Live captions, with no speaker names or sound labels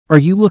Are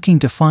you looking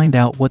to find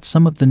out what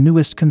some of the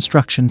newest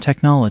construction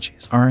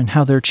technologies are and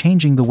how they're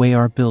changing the way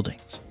our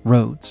buildings,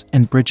 roads,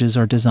 and bridges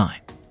are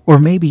designed? Or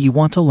maybe you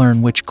want to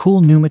learn which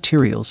cool new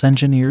materials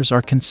engineers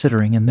are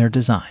considering in their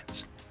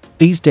designs.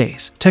 These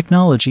days,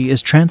 technology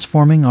is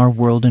transforming our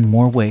world in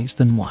more ways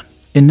than one.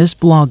 In this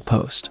blog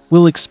post,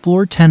 we'll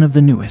explore 10 of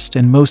the newest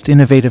and most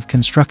innovative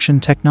construction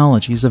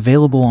technologies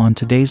available on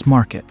today's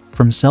market,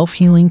 from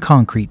self-healing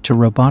concrete to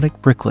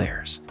robotic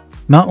bricklayers.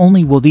 Not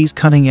only will these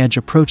cutting-edge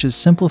approaches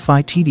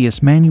simplify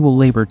tedious manual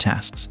labor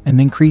tasks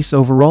and increase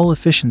overall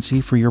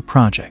efficiency for your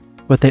project,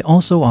 but they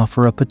also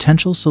offer a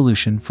potential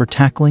solution for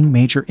tackling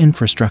major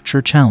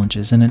infrastructure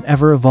challenges in an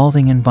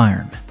ever-evolving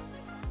environment.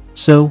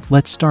 So,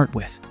 let's start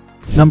with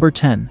Number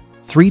 10.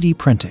 3D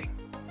printing.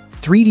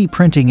 3D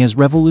printing is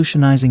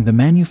revolutionizing the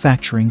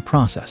manufacturing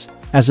process,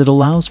 as it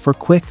allows for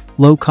quick,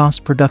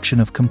 low-cost production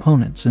of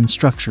components and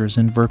structures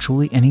in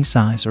virtually any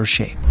size or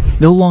shape.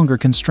 No longer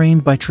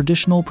constrained by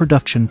traditional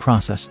production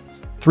processes,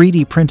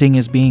 3D printing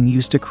is being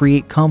used to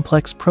create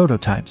complex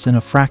prototypes in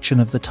a fraction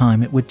of the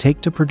time it would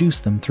take to produce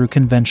them through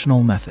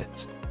conventional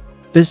methods.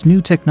 This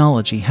new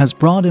technology has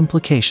broad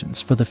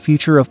implications for the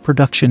future of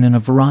production in a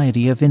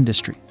variety of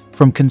industries,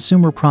 from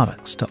consumer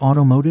products to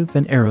automotive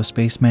and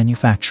aerospace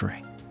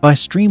manufacturing. By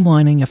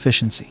streamlining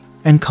efficiency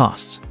and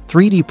costs,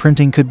 3D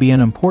printing could be an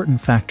important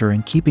factor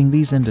in keeping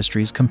these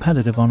industries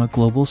competitive on a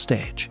global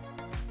stage.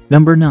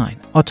 Number 9.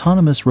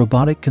 Autonomous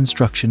robotic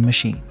construction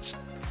machines.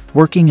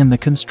 Working in the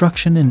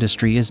construction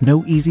industry is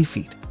no easy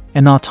feat,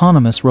 and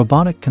autonomous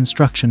robotic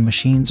construction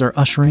machines are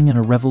ushering in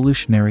a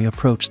revolutionary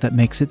approach that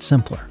makes it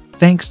simpler.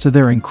 Thanks to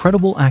their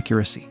incredible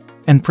accuracy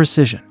and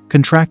precision,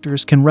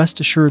 contractors can rest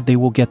assured they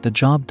will get the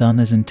job done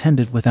as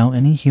intended without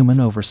any human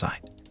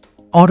oversight.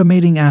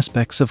 Automating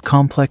aspects of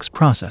complex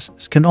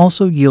processes can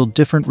also yield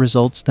different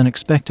results than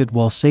expected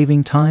while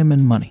saving time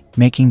and money,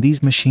 making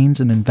these machines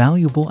an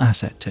invaluable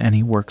asset to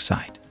any work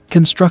site.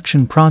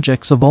 Construction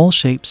projects of all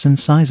shapes and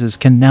sizes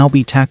can now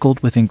be tackled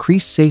with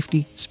increased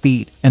safety,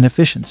 speed, and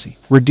efficiency,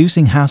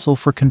 reducing hassle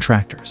for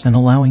contractors and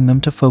allowing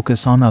them to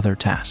focus on other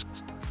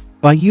tasks.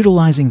 By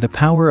utilizing the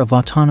power of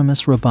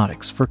autonomous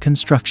robotics for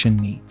construction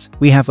needs,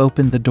 we have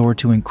opened the door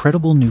to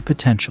incredible new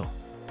potential.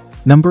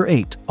 Number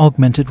 8.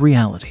 Augmented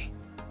reality.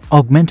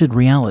 Augmented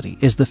reality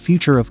is the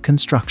future of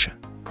construction.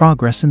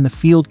 Progress in the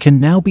field can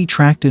now be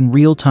tracked in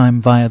real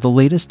time via the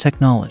latest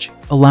technology,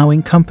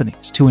 allowing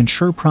companies to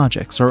ensure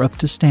projects are up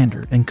to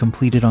standard and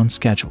completed on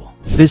schedule.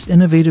 This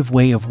innovative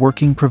way of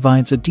working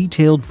provides a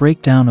detailed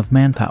breakdown of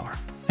manpower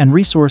and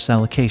resource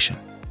allocation,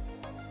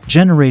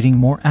 generating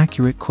more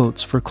accurate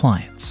quotes for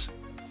clients.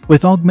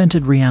 With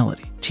augmented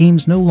reality,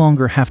 teams no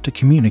longer have to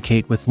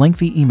communicate with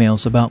lengthy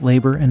emails about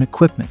labor and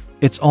equipment.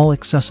 It's all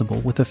accessible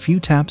with a few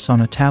taps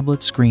on a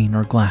tablet screen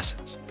or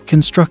glasses.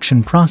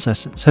 Construction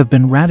processes have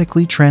been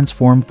radically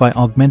transformed by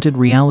augmented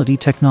reality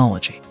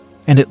technology,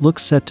 and it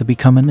looks set to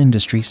become an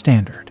industry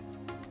standard.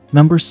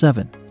 Number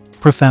 7.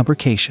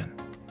 Prefabrication.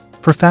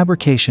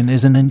 Prefabrication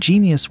is an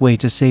ingenious way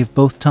to save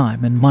both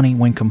time and money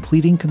when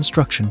completing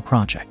construction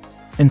projects.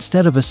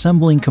 Instead of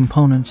assembling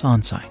components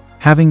on-site,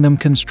 having them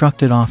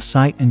constructed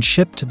off-site and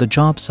shipped to the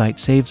job site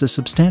saves a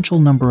substantial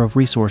number of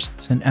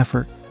resources and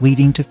effort,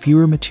 leading to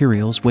fewer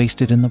materials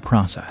wasted in the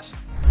process.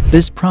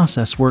 This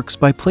process works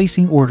by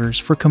placing orders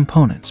for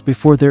components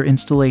before their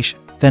installation,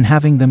 then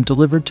having them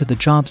delivered to the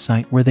job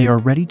site where they are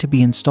ready to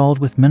be installed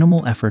with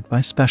minimal effort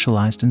by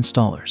specialized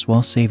installers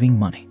while saving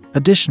money.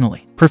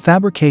 Additionally,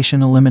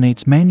 prefabrication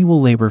eliminates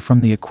manual labor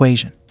from the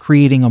equation,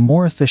 creating a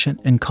more efficient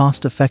and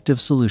cost-effective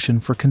solution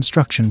for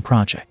construction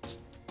projects.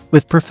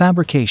 With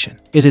prefabrication,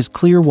 it is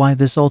clear why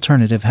this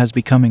alternative has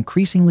become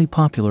increasingly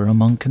popular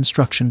among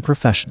construction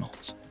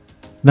professionals.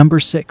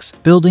 Number 6.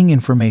 Building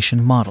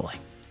information modeling.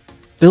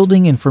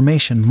 Building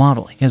information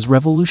modeling is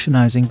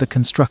revolutionizing the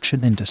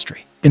construction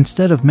industry.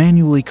 Instead of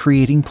manually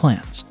creating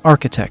plans,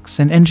 architects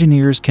and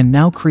engineers can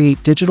now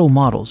create digital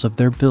models of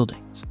their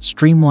buildings,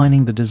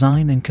 streamlining the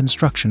design and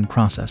construction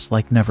process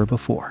like never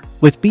before.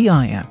 With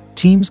BIM,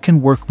 teams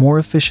can work more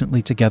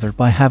efficiently together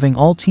by having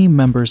all team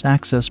members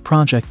access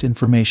project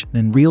information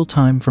in real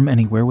time from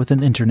anywhere with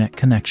an internet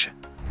connection.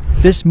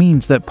 This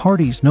means that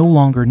parties no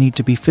longer need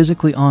to be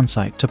physically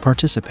on-site to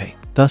participate,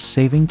 thus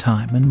saving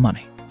time and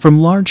money. From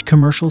large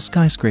commercial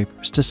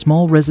skyscrapers to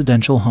small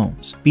residential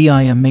homes,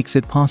 BIM makes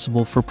it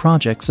possible for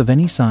projects of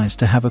any size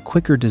to have a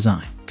quicker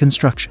design,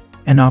 construction,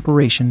 and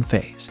operation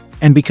phase.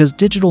 And because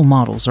digital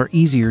models are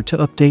easier to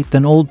update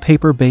than old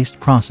paper-based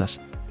processes,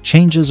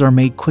 changes are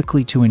made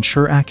quickly to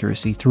ensure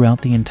accuracy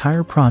throughout the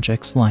entire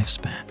project's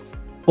lifespan.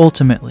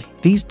 Ultimately,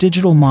 these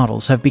digital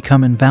models have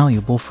become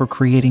invaluable for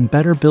creating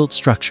better-built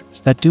structures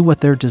that do what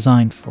they're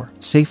designed for,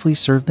 safely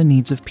serve the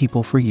needs of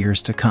people for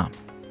years to come.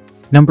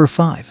 Number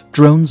 5.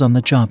 Drones on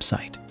the job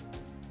site.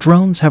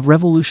 Drones have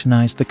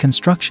revolutionized the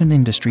construction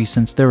industry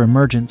since their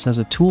emergence as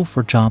a tool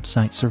for job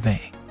site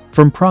surveying.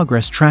 From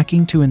progress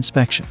tracking to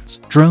inspections,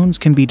 drones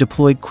can be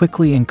deployed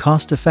quickly and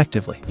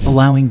cost-effectively,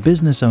 allowing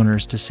business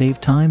owners to save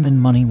time and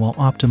money while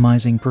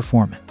optimizing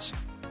performance.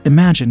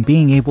 Imagine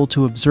being able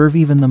to observe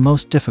even the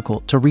most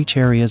difficult-to-reach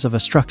areas of a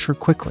structure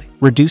quickly,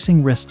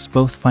 reducing risks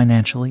both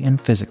financially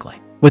and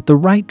physically. With the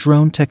right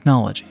drone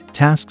technology,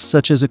 tasks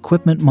such as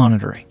equipment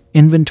monitoring,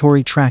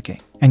 inventory tracking,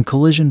 and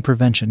collision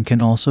prevention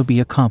can also be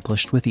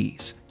accomplished with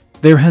ease.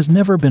 There has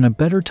never been a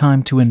better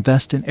time to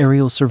invest in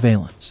aerial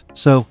surveillance,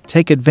 so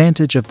take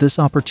advantage of this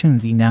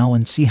opportunity now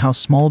and see how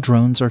small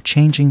drones are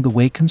changing the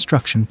way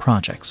construction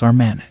projects are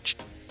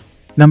managed.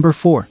 Number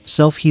 4.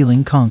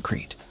 Self-healing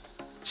concrete.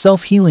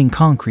 Self-healing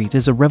concrete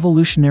is a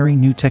revolutionary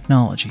new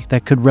technology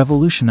that could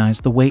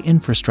revolutionize the way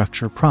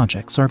infrastructure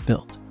projects are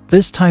built.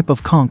 This type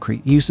of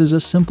concrete uses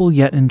a simple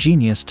yet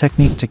ingenious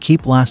technique to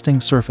keep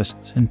lasting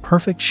surfaces in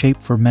perfect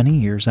shape for many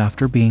years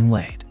after being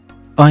laid.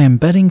 By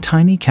embedding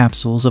tiny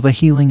capsules of a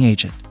healing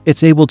agent,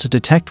 it's able to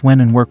detect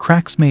when and where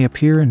cracks may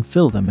appear and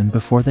fill them in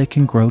before they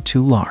can grow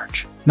too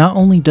large. Not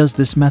only does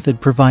this method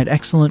provide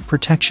excellent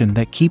protection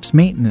that keeps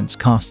maintenance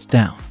costs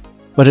down,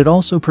 but it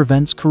also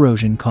prevents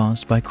corrosion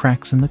caused by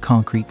cracks in the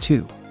concrete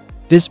too.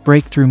 This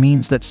breakthrough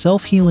means that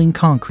self-healing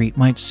concrete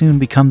might soon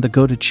become the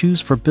go-to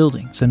choose for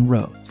buildings and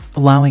roads,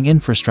 allowing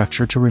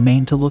infrastructure to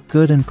remain to look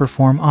good and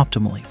perform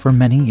optimally for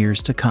many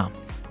years to come.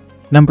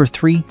 Number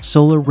 3.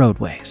 Solar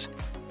roadways.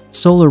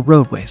 Solar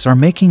roadways are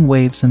making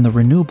waves in the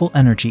renewable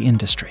energy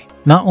industry.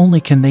 Not only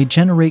can they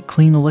generate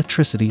clean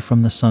electricity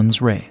from the sun's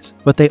rays,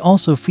 but they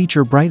also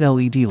feature bright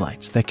LED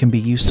lights that can be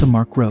used to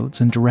mark roads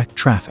and direct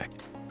traffic.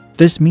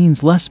 This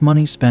means less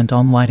money spent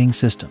on lighting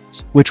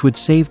systems, which would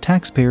save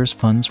taxpayers'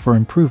 funds for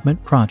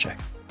improvement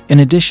projects. In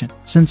addition,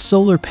 since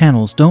solar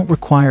panels don't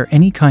require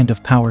any kind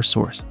of power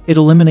source, it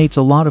eliminates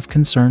a lot of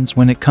concerns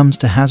when it comes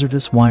to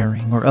hazardous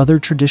wiring or other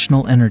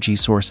traditional energy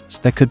sources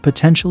that could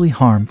potentially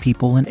harm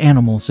people and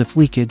animals if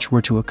leakage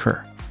were to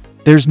occur.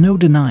 There's no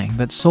denying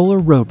that solar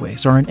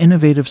roadways are an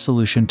innovative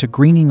solution to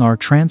greening our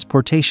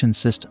transportation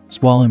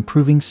systems while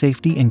improving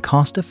safety and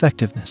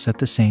cost-effectiveness at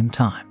the same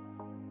time.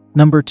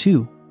 Number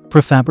 2.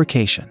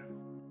 Prefabrication.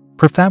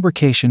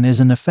 Prefabrication is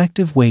an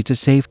effective way to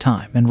save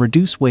time and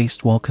reduce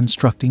waste while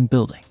constructing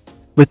buildings.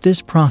 With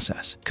this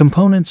process,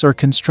 components are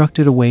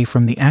constructed away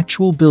from the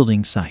actual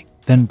building site,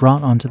 then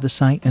brought onto the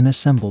site and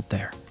assembled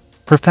there.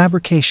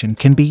 Prefabrication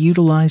can be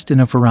utilized in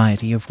a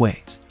variety of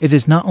ways. It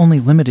is not only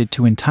limited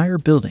to entire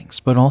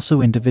buildings but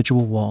also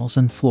individual walls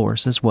and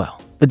floors as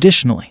well.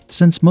 Additionally,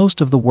 since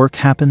most of the work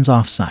happens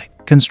off-site,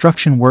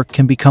 construction work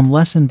can become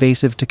less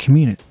invasive to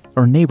community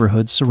or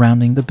neighborhoods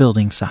surrounding the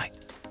building site.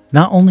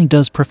 Not only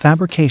does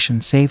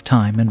prefabrication save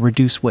time and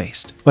reduce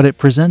waste, but it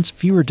presents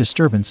fewer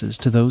disturbances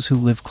to those who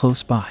live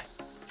close by.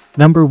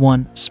 Number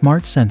 1.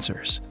 Smart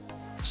sensors.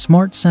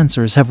 Smart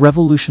sensors have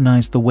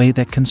revolutionized the way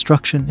that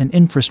construction and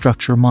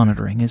infrastructure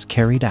monitoring is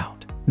carried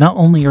out. Not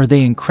only are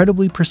they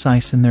incredibly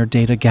precise in their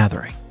data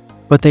gathering,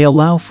 but they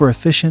allow for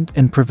efficient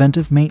and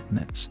preventive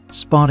maintenance,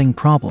 spotting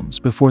problems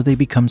before they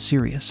become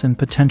serious and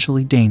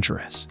potentially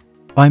dangerous.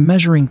 By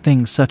measuring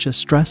things such as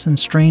stress and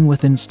strain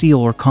within steel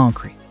or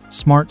concrete,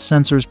 smart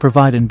sensors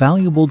provide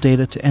invaluable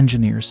data to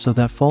engineers so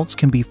that faults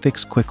can be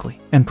fixed quickly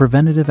and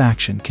preventative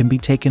action can be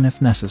taken if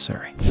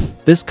necessary.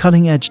 This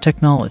cutting-edge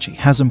technology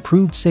has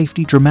improved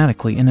safety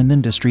dramatically in an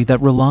industry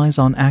that relies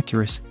on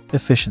accuracy,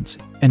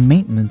 efficiency, and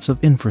maintenance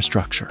of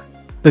infrastructure.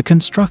 The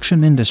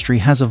construction industry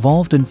has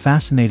evolved in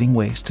fascinating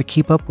ways to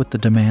keep up with the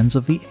demands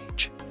of the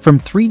age. From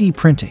 3D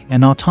printing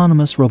and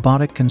autonomous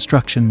robotic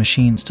construction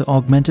machines to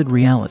augmented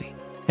reality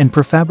and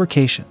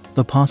prefabrication,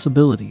 the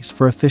possibilities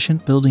for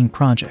efficient building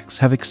projects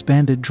have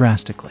expanded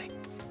drastically.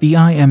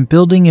 BIM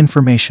building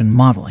information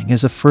modeling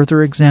is a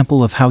further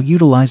example of how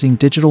utilizing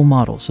digital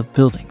models of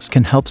buildings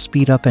can help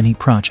speed up any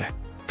project.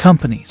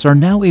 Companies are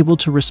now able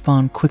to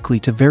respond quickly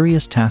to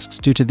various tasks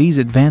due to these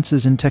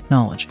advances in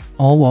technology,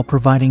 all while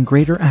providing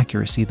greater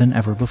accuracy than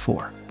ever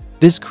before.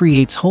 This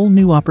creates whole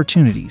new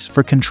opportunities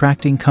for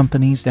contracting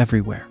companies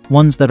everywhere,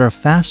 ones that are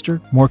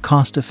faster, more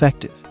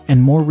cost-effective,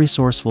 and more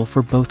resourceful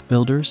for both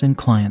builders and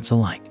clients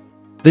alike.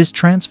 This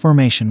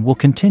transformation will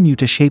continue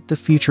to shape the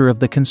future of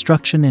the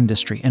construction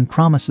industry and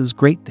promises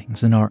great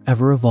things in our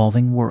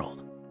ever-evolving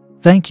world.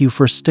 Thank you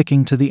for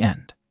sticking to the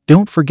end.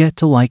 Don't forget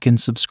to like and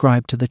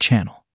subscribe to the channel.